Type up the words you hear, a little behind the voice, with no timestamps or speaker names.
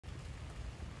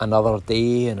Another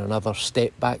day and another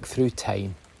step back through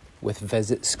time with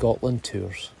Visit Scotland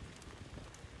tours.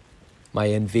 My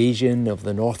invasion of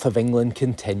the north of England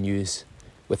continues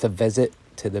with a visit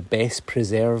to the best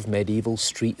preserved medieval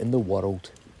street in the world.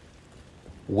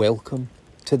 Welcome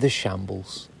to the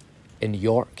Shambles in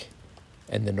York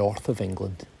in the north of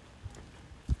England.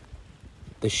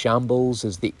 The Shambles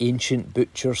is the ancient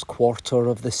butcher's quarter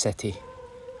of the city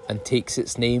and takes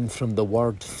its name from the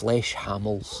word flesh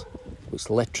hammels, which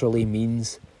literally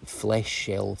means flesh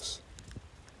shelves.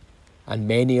 And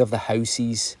many of the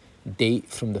houses date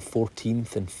from the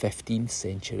 14th and 15th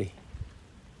century.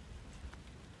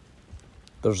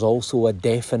 There's also a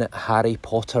definite Harry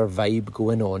Potter vibe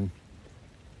going on,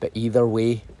 but either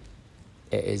way,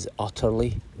 it is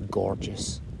utterly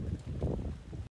gorgeous.